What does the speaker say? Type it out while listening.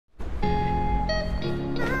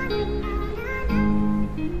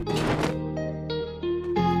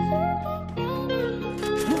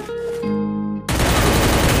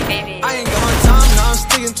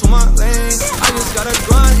sticking to my lane. I just gotta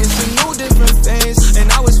grind, it's a new different phase.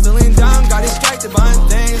 And I was feeling down, got distracted by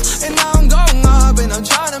things. And now I'm going up and I'm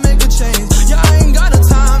trying to make a change. Yeah, I ain't got no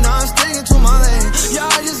time, now I'm sticking to my lane. Yeah,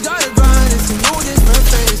 I just gotta grind, it's a new different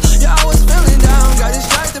phase. Yeah, I was feeling down, got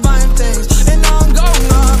distracted by things. And now I'm going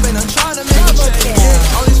up and I'm trying to make a change.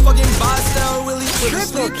 Yeah, all these fucking bots that really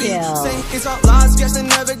sleepy. Saying it's all lies, guess they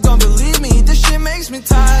never gon' believe me. This shit makes me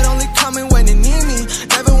tired, only coming when they need me.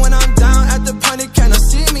 Never when I'm down at the point they cannot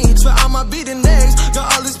see me. Swear I'ma be the next.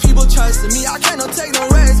 Got all these people trusting me, I cannot take no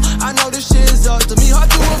risks. I know this shit is up to me, hard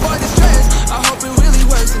to avoid the stress. I hope it really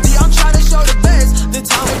works, indeed I'm trying to show the best. The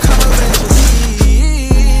time will come eventually.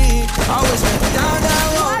 I always went down that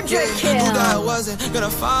road, yeah. Knew that I wasn't gonna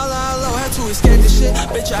fall out low. Had to escape this shit,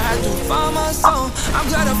 bitch, I had to find my soul. I'm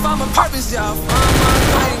glad I found my purpose, yeah, I found my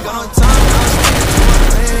goal. I ain't got no time, I'm sticking to my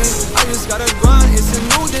lane. I just gotta grind, it's a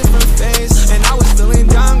new different phase. And I was feeling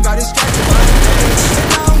down, got distracted by the things. And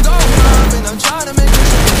now I'm going up and I'm trying to make a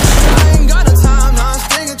change. I ain't got no time, now I'm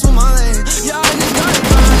sticking to my lane. Yeah, I just gotta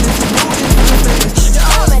grind, it's a new different phase. Yeah,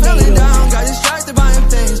 I was feeling down, got distracted by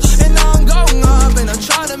things. And now I'm going up and I'm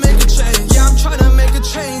trying to make a change. Yeah, I'm trying to make a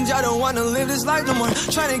change, I don't wanna live this life no more.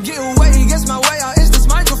 Trying to get away, gets my way out, it's this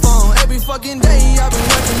microphone. Every fucking day, I've been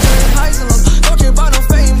working doing highs and lows. Don't care about no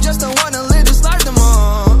fame, just don't wanna live this life no more.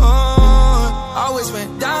 Always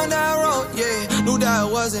went down that road, yeah. Knew that I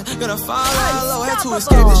wasn't gonna fall out low. Had to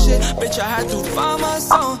escape this shit, bitch, I had to find my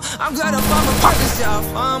soul. I'm glad I found my purpose, yeah, I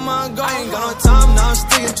found my goal. I ain't got no time, now I'm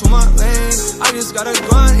sticking to my lane. I just gotta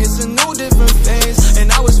grind, it's a new different phase.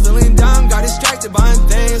 And I was feeling down, got distracted by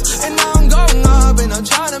things. And now I'm going up and I'm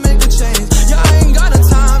trying to make a change. Yeah, I ain't got no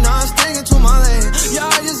time, now I'm sticking to my lane. Yeah,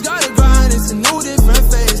 I just gotta grind, it's a new different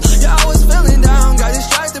phase. Yeah, I was feeling down, got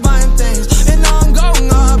distracted by things. And now I'm going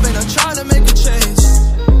up and I'm trying to make a change.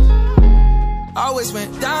 Always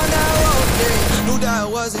went down that road, yeah. Knew that I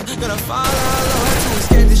wasn't gonna fall out low. Had to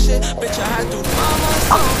escape this shit, bitch, I had to find my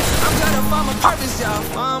soul. I'm glad I found my purpose, yeah, I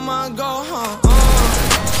found my goal,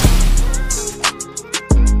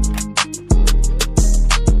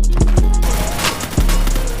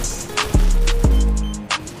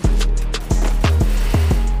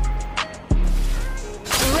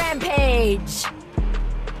 Rampage!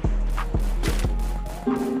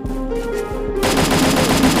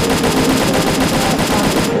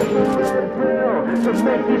 To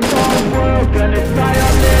make this whole world gonna die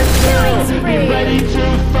on this hill. Be ready to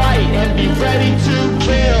fight and be ready to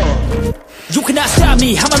kill. You cannot stop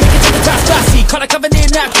me, I'ma make it to the top, spicy. Call a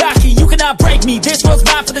covenant, not cocky, you cannot break me. This world's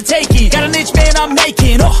mine for the taking. Got an itch, man, I'm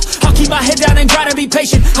making. Oh, I'll keep my head down and grind and be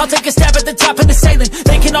patient. I'll take a stab at the top of the sailing.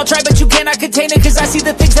 They can all try, but you cannot contain it. Cause I see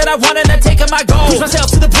the things that I want and I take on my goals. Push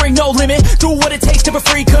myself to the brink, no limit. Do what it takes to be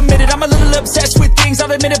free, committed. I'm a little obsessed with things,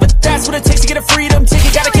 I'll admit it. But that's what it takes to get a freedom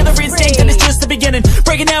ticket. Gotta kill the instinct and it's just the beginning.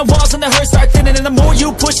 Breaking down walls and the hurt start thinning. And the more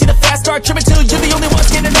you push it, the fast start trimming. Till you're the only one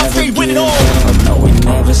standing up straight, win it all. No, we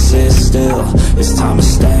never sit still. It's time to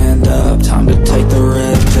stand up, time to take the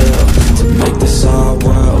red pill. To make this our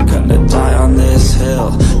world, gonna die on this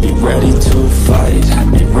hill. Be ready to fight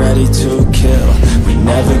and be ready to kill. We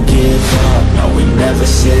never give up, no, we never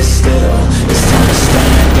sit still. It's time to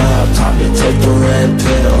stand up, time to take the red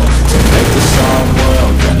pill. To make this our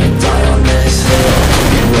world, gonna die on this hill.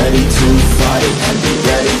 Be ready to fight and be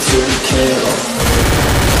ready to kill.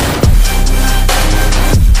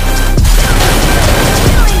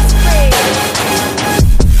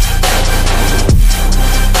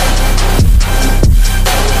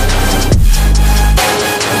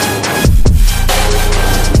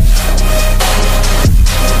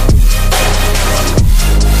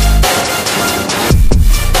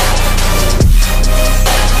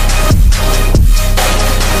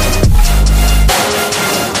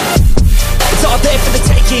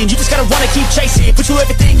 You just gotta wanna keep chasing, put you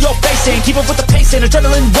everything you're facing. Keep up with the pace and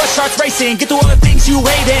adrenaline rush starts racing. Get through all the things you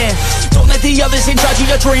hate in. Don't let the others in charge of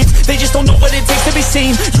your dreams. They just don't know what it takes to be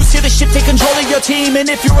seen. You see the ship take control of your team. And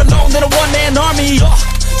if you're alone, then a one-man army.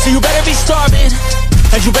 So you better be starving,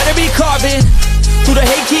 and you better be carving. Through the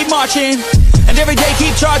hate, keep marching, and every day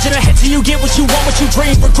keep charging ahead till you get what you want, what you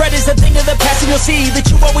dream. Regret is a thing of the past, and you'll see that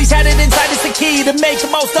you always had it inside. It's the key to make the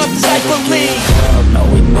most of this life. Believe. No,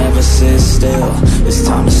 we never sit still. It's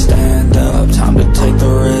time to stand up, time to take the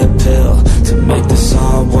red pill.